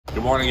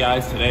Good morning,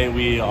 guys. Today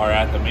we are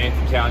at the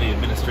Manatee County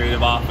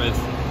Administrative Office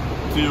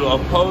to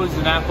oppose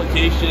an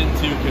application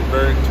to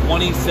convert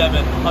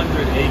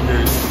 2,700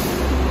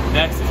 acres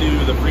next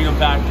to the Freedom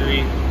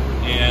Factory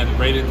and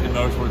Bradenton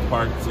Motorsports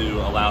Park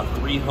to allow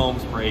 3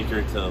 homes per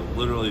acre to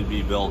literally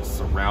be built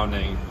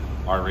surrounding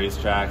our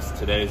racetracks.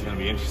 Today is going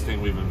to be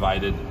interesting. We've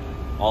invited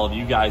all of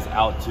you guys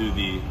out to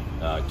the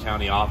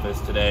county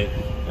office today,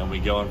 and we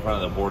go in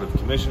front of the Board of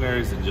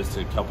Commissioners in just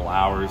a couple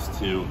hours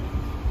to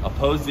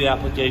oppose the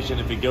application.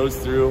 If it goes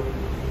through,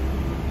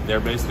 they're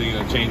basically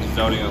going to change the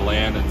zoning of the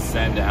land and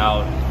send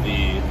out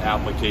the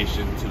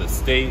application to the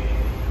state.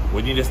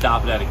 We need to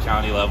stop it at a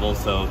county level,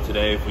 so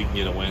today if we can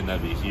get a win,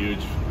 that'd be huge.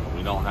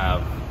 We don't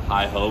have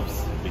high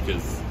hopes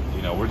because,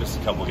 you know, we're just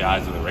a couple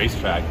guys at the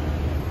racetrack,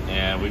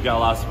 and we've got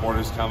a lot of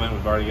supporters coming.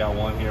 We've already got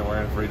one here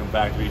wearing a Freedom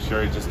Factory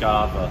shirt. He just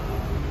got off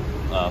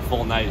a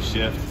full night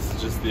shift. It's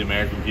just the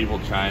American people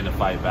trying to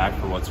fight back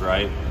for what's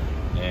right,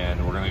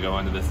 and we're going to go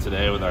into this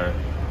today with our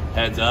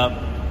heads up,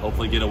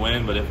 hopefully get a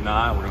win, but if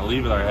not, we're going to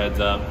leave with our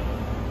heads up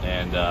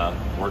and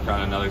work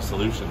on another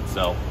solution.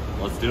 So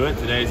let's do it.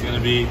 Today's going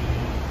to be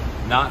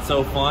not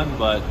so fun,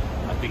 but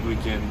I think we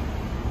can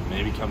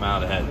maybe come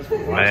out ahead.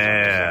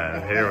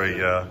 Man, here we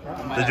go.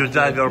 Did you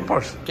drive your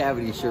Porsche?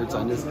 Cavity shirts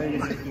on this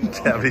thing.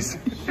 Cavities.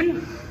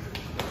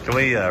 Can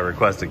we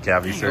request a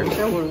cavity shirt?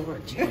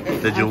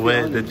 Did you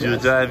win? Did you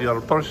drive your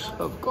Porsche?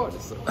 Of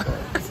course.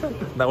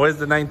 Now, where's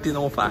the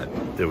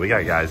 1905? Dude, we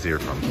got guys here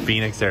from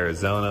Phoenix,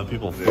 Arizona.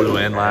 People flew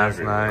in last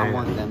night. I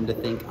want them to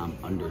think I'm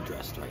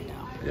underdressed right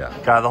now. Yeah.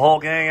 Got the whole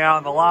gang out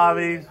in the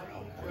lobby.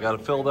 We got a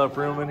filled up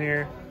room in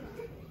here.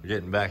 We're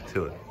getting back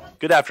to it.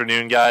 Good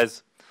afternoon,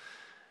 guys.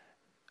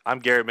 I'm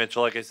Garrett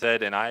Mitchell, like I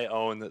said, and I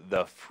own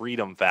the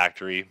Freedom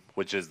Factory,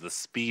 which is the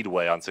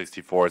Speedway on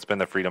 64. It's been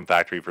the Freedom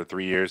Factory for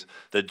 3 years.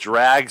 The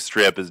drag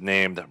strip is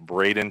named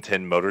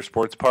Bradenton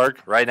Motorsports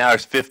Park. Right now,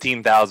 there's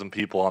 15,000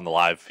 people on the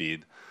live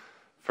feed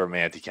for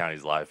Manatee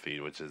County's live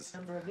feed, which is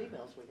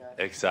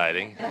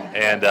exciting.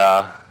 And,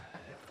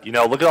 you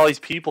know, look at all these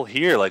people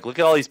here. Like, look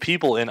at all these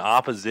people in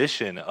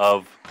opposition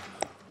of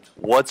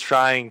what's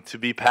trying to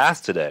be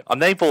passed today. I'm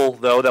thankful,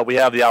 though, that we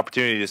have the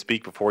opportunity to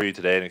speak before you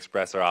today and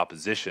express our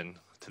opposition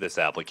to this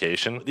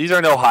application. These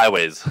are no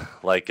highways,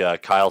 like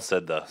Kyle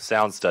said the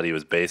sound study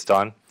was based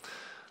on.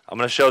 I'm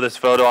going to show this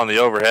photo on the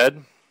overhead.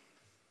 Can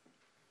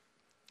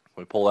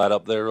we pull that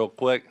up there real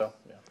quick? Yeah.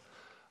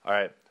 All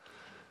right.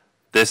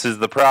 This is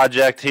the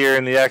project here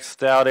in the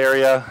X'd out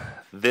area.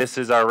 This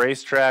is our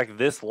racetrack.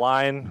 This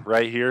line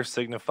right here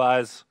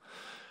signifies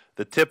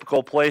the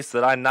typical place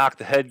that I knock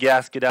the head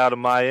gasket out of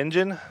my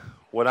engine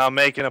when I'm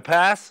making a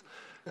pass,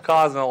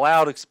 causing a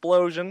loud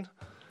explosion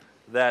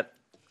that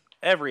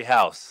every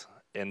house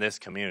in this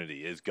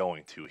community is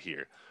going to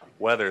hear,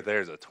 whether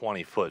there's a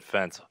 20-foot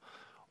fence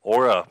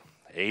or a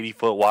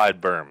 80-foot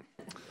wide berm.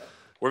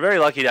 We're very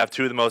lucky to have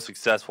 2 of the most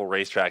successful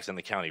racetracks in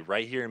the county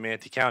right here in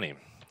Manatee County.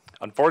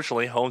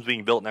 Unfortunately, homes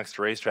being built next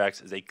to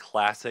racetracks is a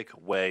classic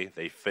way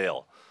they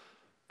fail.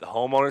 The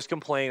homeowners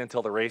complain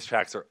until the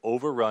racetracks are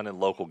overrun in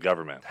local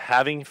government.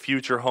 Having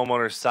future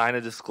homeowners sign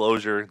a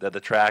disclosure that the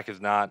track is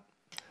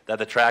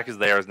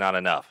there is not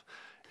enough.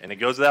 And it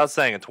goes without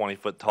saying a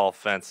 20-foot tall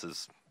fence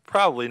is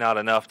probably not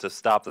enough to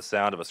stop the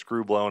sound of a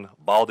screw-blown,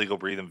 bald eagle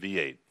breathing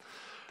V8.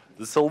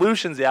 The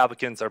solutions the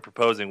applicants are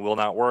proposing will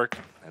not work,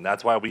 and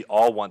that's why we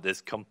all want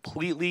this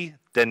completely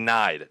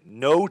denied.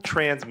 No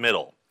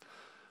transmittal.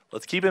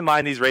 Let's keep in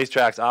mind these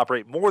racetracks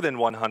operate more than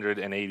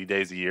 180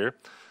 days a year,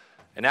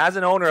 and as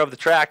an owner of the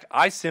track,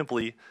 I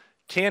simply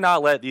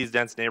cannot let these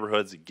dense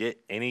neighborhoods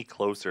get any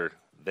closer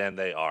than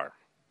they are.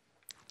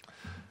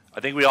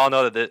 I think we all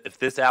know that if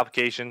this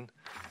application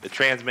is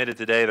transmitted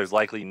today, there's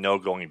likely no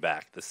going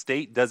back. The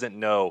state doesn't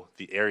know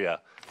the area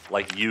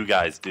like you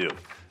guys do.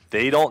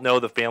 They don't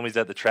know the families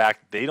at the track.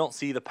 They don't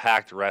see the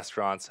packed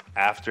restaurants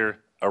after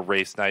a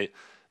race night.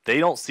 They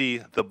don't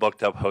see the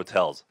booked up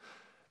hotels.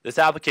 This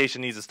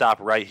application needs to stop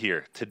right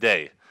here,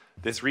 today.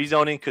 This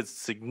rezoning could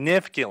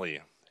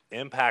significantly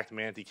impact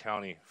Manatee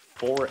County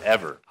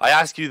forever. I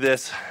ask you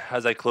this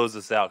as I close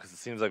this out because it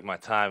seems like my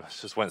time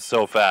just went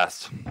so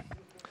fast.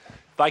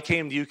 If I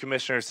came to you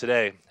commissioners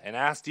today and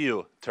asked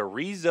you to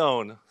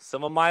rezone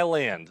some of my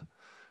land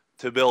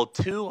to build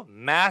 2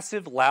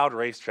 massive loud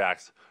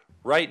racetracks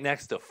right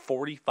next to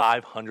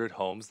 4,500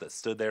 homes that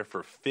stood there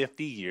for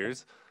 50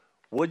 years,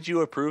 would you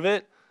approve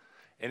it?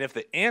 And if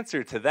the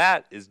answer to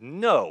that is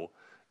no,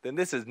 then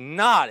this is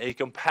not a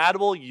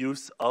compatible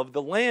use of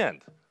the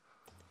land.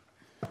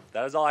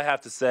 That is all I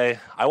have to say.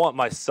 I want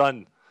my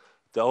son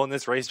to own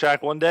this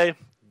racetrack one day.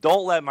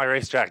 Don't let my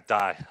racetrack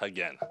die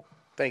again.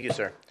 Thank you,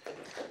 sir.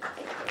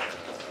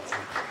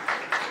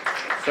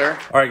 Sir?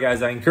 All right,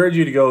 guys, I encourage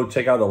you to go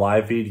check out the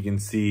live feed. You can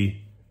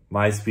see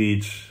my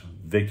speech,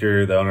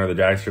 Victor, the owner of the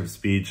drag strip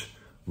speech,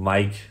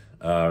 Mike,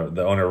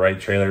 the owner of Right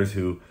Trailers,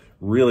 who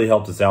really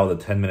helped us out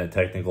with a 10-minute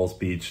technical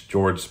speech.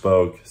 George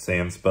spoke,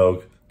 Sam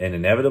spoke, and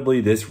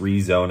inevitably this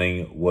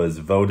rezoning was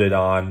voted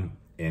on,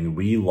 and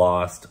we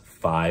lost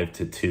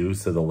 5-2.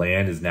 So the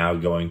land is now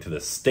going to the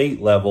state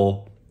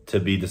level to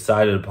be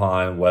decided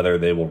upon whether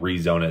they will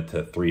rezone it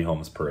to 3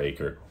 homes per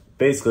acre.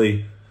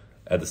 Basically,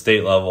 at the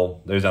state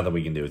level, there's nothing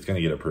we can do. It's going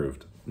to get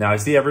approved. Now, I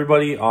see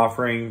everybody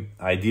offering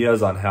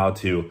ideas on how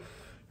to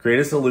create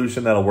a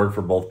solution that'll work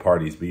for both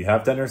parties. But you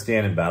have to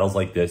understand, in battles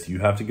like this, you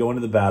have to go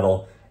into the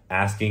battle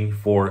asking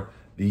for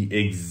the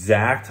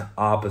exact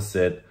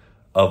opposite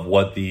of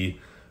what the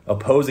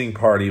opposing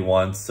party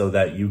wants so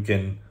that you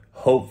can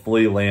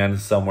hopefully land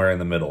somewhere in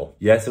the middle.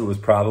 Yes, it was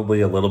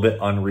probably a little bit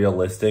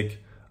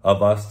unrealistic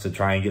of us to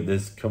try and get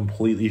this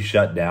completely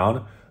shut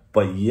down.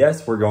 But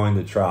yes, we're going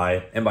to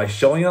try. And by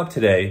showing up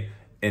today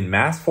in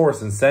mass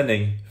force and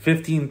sending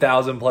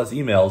 15,000 plus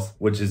emails,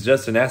 which is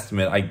just an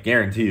estimate, I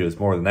guarantee you it's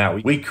more than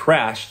that. We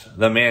crashed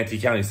the Manatee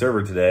County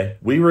server today.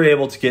 We were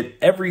able to get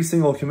every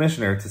single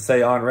commissioner to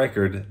say on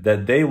record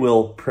that they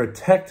will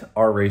protect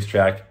our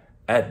racetrack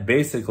at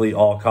basically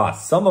all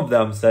costs. Some of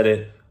them said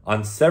it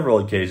on several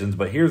occasions,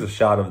 but here's a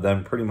shot of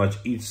them pretty much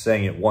each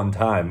saying it one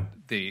time.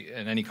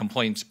 And any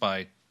complaints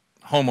by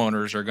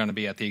homeowners are going to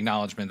be at the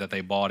acknowledgement that they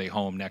bought a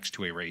home next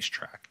to a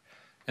racetrack.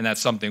 And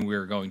that's something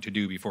we're going to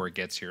do before it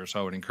gets here.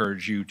 So I would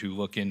encourage you to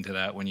look into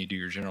that when you do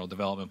your general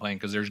development plan,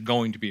 because there's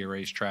going to be a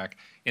racetrack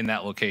in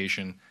that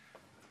location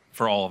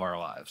for all of our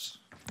lives.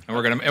 And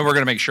we're going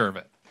to make sure of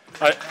it.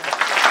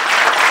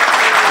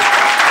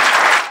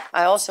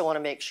 I also want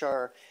to make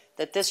sure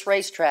that this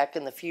racetrack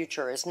in the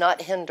future is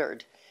not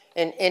hindered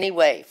in any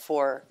way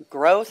for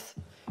growth.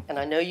 And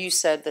I know you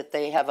said that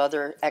they have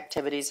other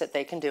activities that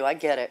they can do. I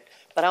get it.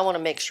 But I want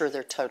to make sure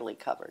they're totally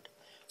covered,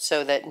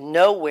 so that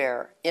no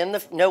way in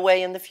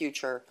the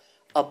future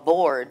a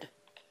board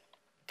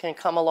can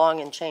come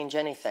along and change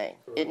anything.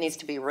 It needs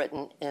to be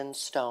written in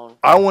stone.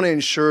 I want to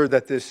ensure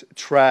that this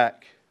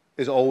track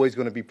is always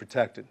going to be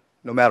protected,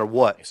 no matter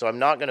what. So I'm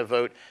not going to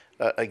vote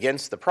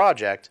against the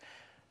project.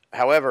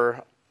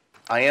 However,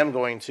 I am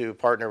going to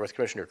partner with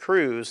Commissioner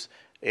Cruz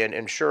in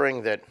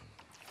ensuring that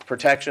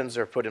protections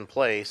are put in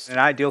place. In an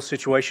ideal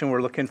situation,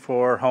 we're looking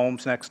for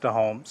homes next to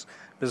homes,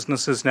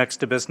 businesses next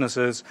to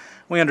businesses.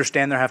 We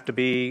understand there have to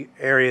be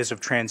areas of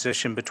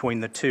transition between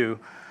the two,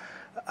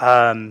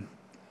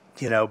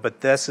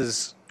 but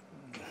this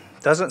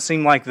doesn't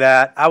seem like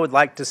that. I would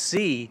like to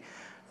see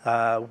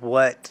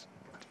what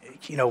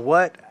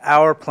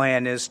our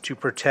plan is to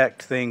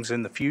protect things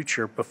in the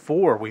future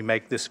before we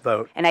make this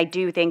vote. And I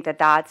do think that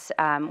that's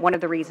one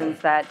of the reasons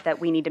that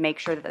we need to make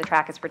sure that the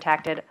track is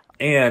protected.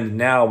 And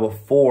now,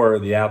 before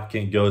the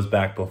applicant goes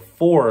back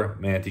before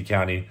Manatee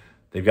County,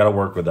 they've got to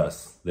work with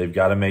us. They've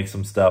got to make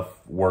some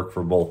stuff work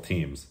for both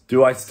teams.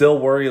 Do I still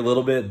worry a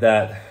little bit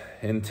that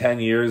in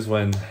 10 years,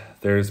 when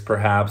there's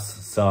perhaps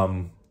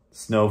some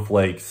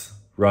snowflakes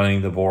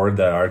running the board,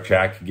 that our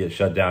track could get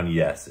shut down?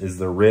 Yes. Is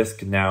the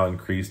risk now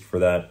increased for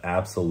that?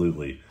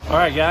 Absolutely. All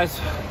right, guys.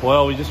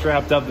 Well, we just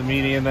wrapped up the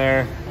meeting in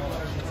there,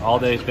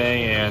 all-day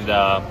thing,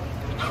 and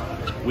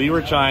we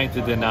were trying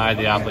to deny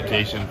the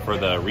application for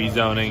the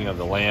rezoning of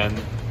the land,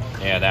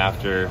 and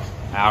after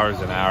hours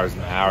and hours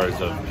and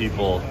hours of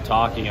people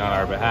talking on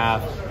our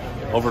behalf,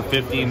 over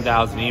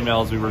 15,000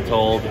 emails, we were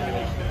told,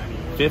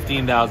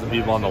 15,000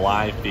 people on the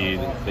live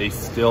feed, they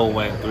still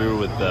went through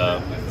with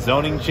the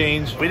zoning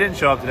change. If we didn't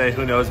show up today,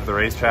 who knows if the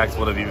racetracks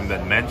would have even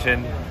been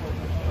mentioned.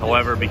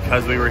 However,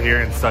 because we were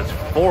here in such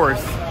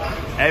force,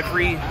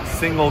 every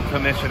single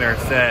commissioner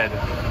said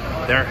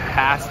there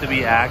has to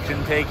be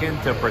action taken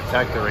to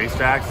protect the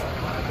racetracks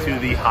to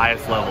the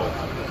highest level.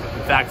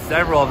 In fact,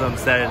 several of them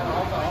said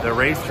the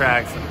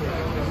racetracks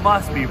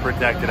must be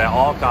protected at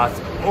all costs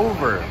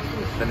over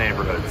the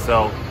neighborhood.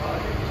 So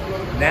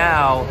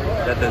now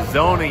that the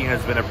zoning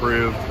has been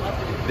approved,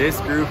 this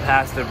group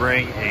has to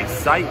bring a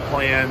site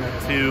plan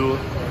to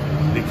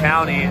the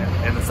county,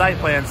 and the site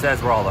plan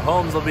says where all the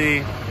homes will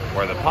be,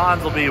 where the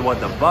ponds will be, what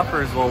the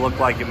buffers will look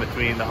like in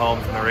between the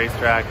homes and the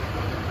racetrack,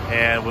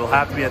 and we'll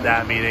have to be at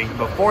that meeting.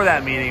 Before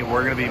that meeting,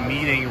 we're going to be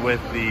meeting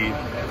with the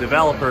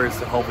developers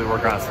to hopefully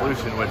work on a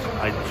solution, which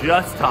I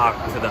just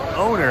talked to the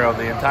owner of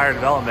the entire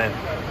development,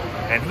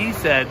 and he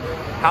said,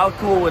 how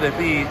cool would it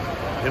be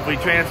if we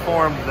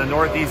transformed the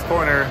northeast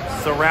corner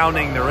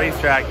surrounding the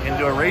racetrack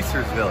into a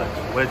racer's village,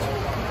 which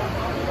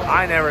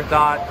I never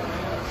thought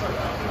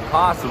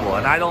possible.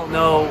 And I don't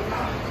know,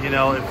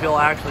 if he'll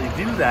actually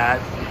do that,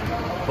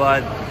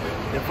 but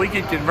if we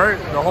could convert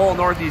the whole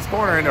northeast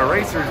corner into a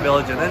racer's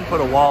village and then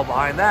put a wall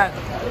behind that,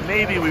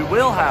 maybe we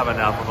will have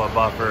enough of a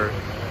buffer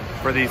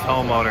for these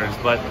homeowners.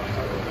 But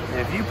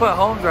if you put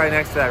homes right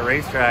next to that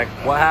racetrack,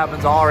 what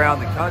happens all around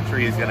the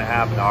country is going to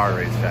happen to our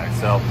racetrack.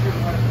 So,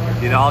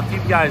 I'll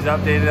keep you guys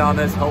updated on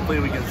this. Hopefully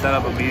we can set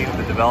up a meeting with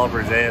the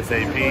developers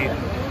ASAP.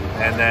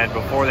 And then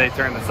before they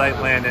turn the site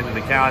plan into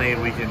the county,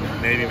 we can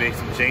maybe make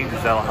some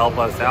changes that'll help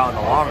us out in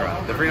the long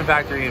run. The Freedom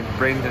Factory and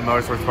Bradenton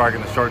Motorsports Park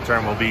in the short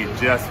term will be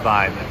just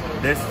fine.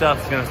 This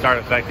stuff's going to start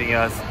affecting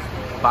us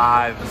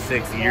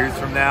 5-6 years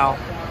from now.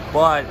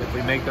 But if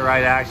we make the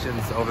right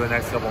actions over the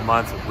next couple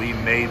months, we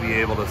may be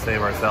able to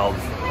save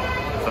ourselves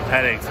some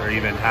headaches or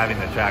even having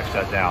the track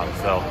shut down.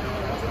 So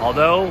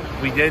although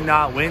we did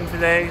not win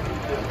today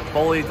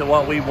fully to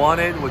what we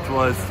wanted, which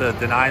was to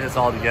deny this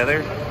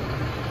altogether,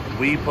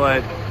 we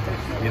put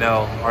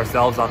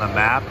ourselves on the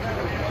map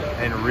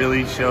and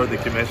really showed the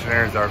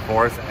commissioners our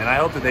force. And I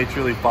hope that they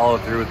truly follow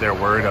through with their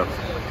word of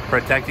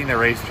protecting the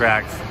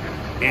racetracks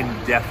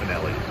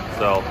indefinitely.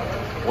 So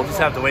we'll just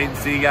have to wait and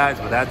see, guys.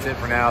 But that's it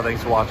for now.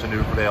 Thanks for watching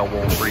Newport.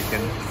 We'll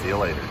freaking see you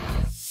later.